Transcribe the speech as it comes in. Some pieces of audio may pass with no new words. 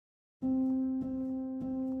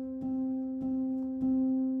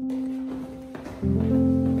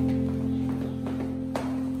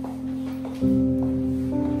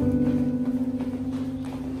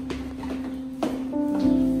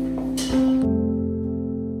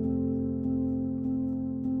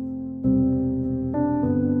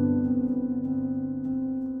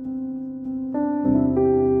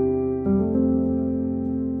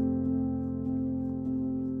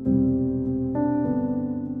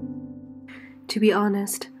To be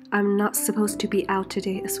honest, I'm not supposed to be out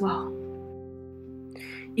today as well.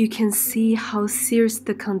 You can see how serious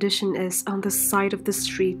the condition is on the side of the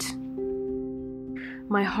street.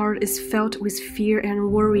 My heart is filled with fear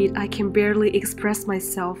and worried I can barely express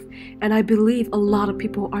myself, and I believe a lot of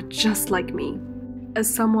people are just like me. As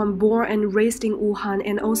someone born and raised in Wuhan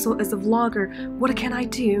and also as a vlogger, what can I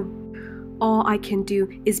do? All I can do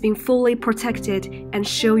is being fully protected and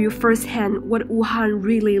show you firsthand what Wuhan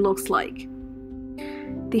really looks like.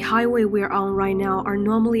 The highway we're on right now are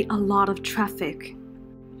normally a lot of traffic.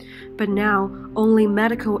 But now, only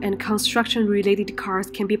medical and construction-related cars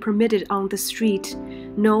can be permitted on the street.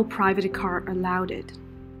 No private car allowed it.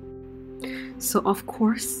 So of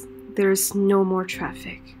course, there's no more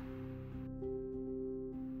traffic.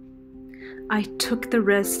 I took the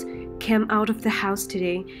risk, came out of the house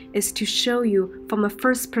today, is to show you from a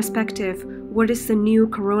first perspective what is the new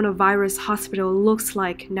coronavirus hospital looks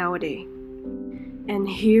like nowadays. And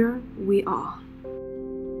here we are.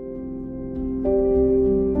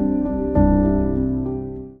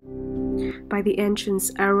 By the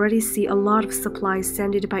entrance, I already see a lot of supplies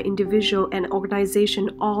sent by individual and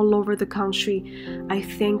organization all over the country. I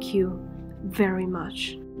thank you very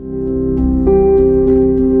much.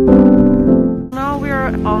 Now we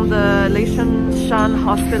are on the Wuhan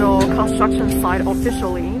Hospital construction site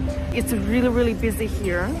officially. It's really busy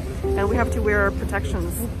here, and we have to wear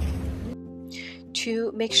protections.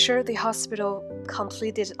 To make sure the hospital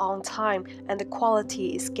completed on time and the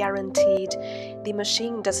quality is guaranteed, the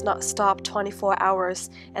machine does not stop 24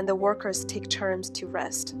 hours and the workers take turns to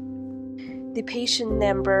rest. The patient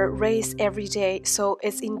number raises every day, so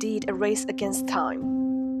it's indeed a race against time.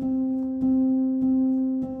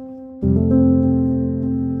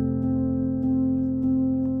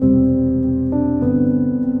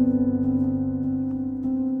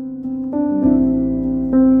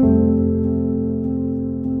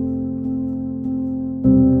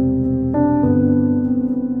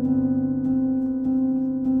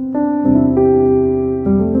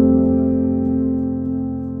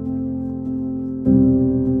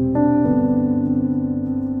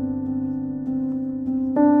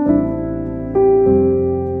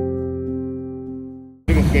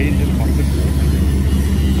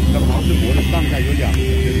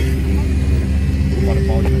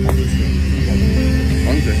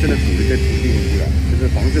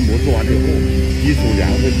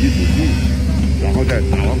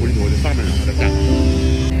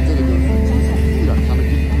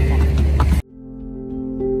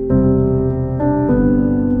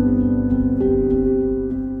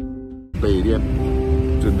北边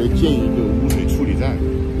准备建一个污水处理站，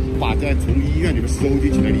把从医院里面收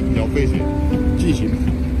集起来的医疗废水进行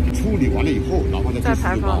处理完了以后，然后再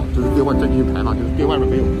排放，就是对外进行排放，就是对外面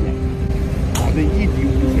没有污染，保证一滴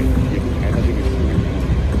污水也不排到这个区域。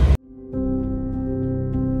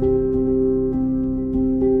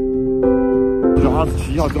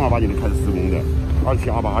是27号正儿八经的开始施工的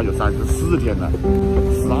，27号、28、29、34天了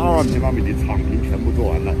，12万平方米的厂坪全部做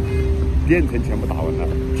完了，电层全部打完了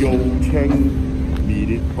，9000米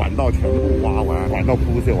的管道全部挖完，管道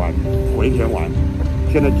铺设完，回填完，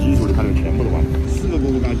现在基础的看到全部都完了，4个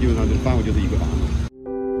工程基本上这个范围就是一个档。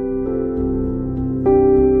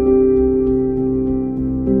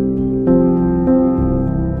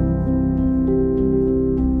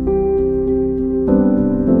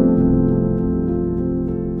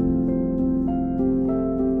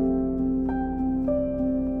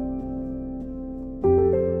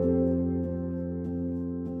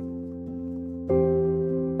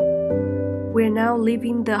We are now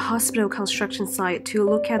leaving the hospital construction site to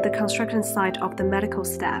look at the construction site of the medical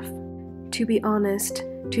staff. To be honest,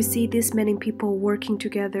 to see this many people working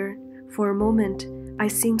together, for a moment, I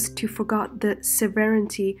seemed to forget the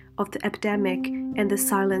severity of the epidemic and the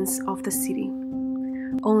silence of the city.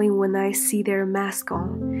 Only when I see their mask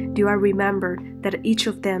on, do I remember that each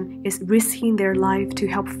of them is risking their life to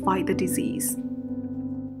help fight the disease.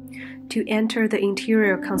 To enter the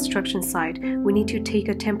interior construction site, we need to take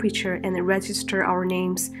a temperature and register our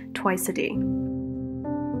names twice a day.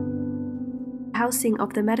 Housing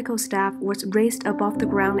of the medical staff was raised above the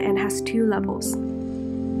ground and has 2 levels.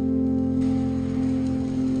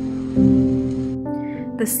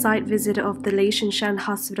 The site visit of the Wuhan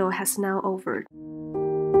Hospital has now over.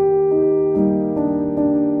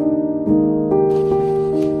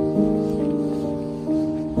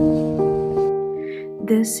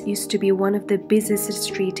 This used to be one of the busiest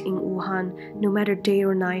streets in Wuhan. No matter day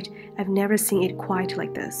or night, I've never seen it quite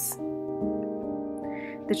like this.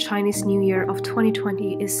 The Chinese New Year of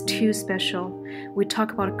 2020 is too special. We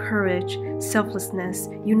talk about courage, selflessness,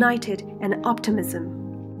 united, and optimism.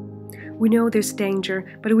 We know there's danger,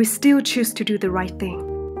 but we still choose to do the right thing.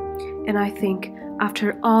 And I think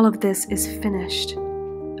after all of this is finished,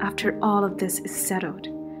 after all of this is settled,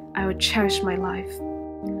 I will cherish my life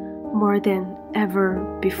more than ever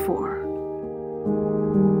before.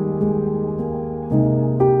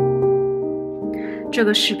 这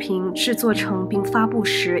个视频制作成并发布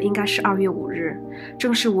时应该是2月5日，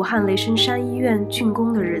正是武汉雷神山医院竣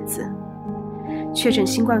工的日子。确诊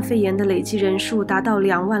新冠肺炎的累计人数达到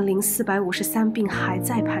20453并还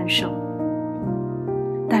在攀升。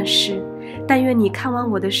但愿你看完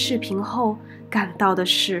我的视频后感到的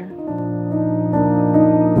是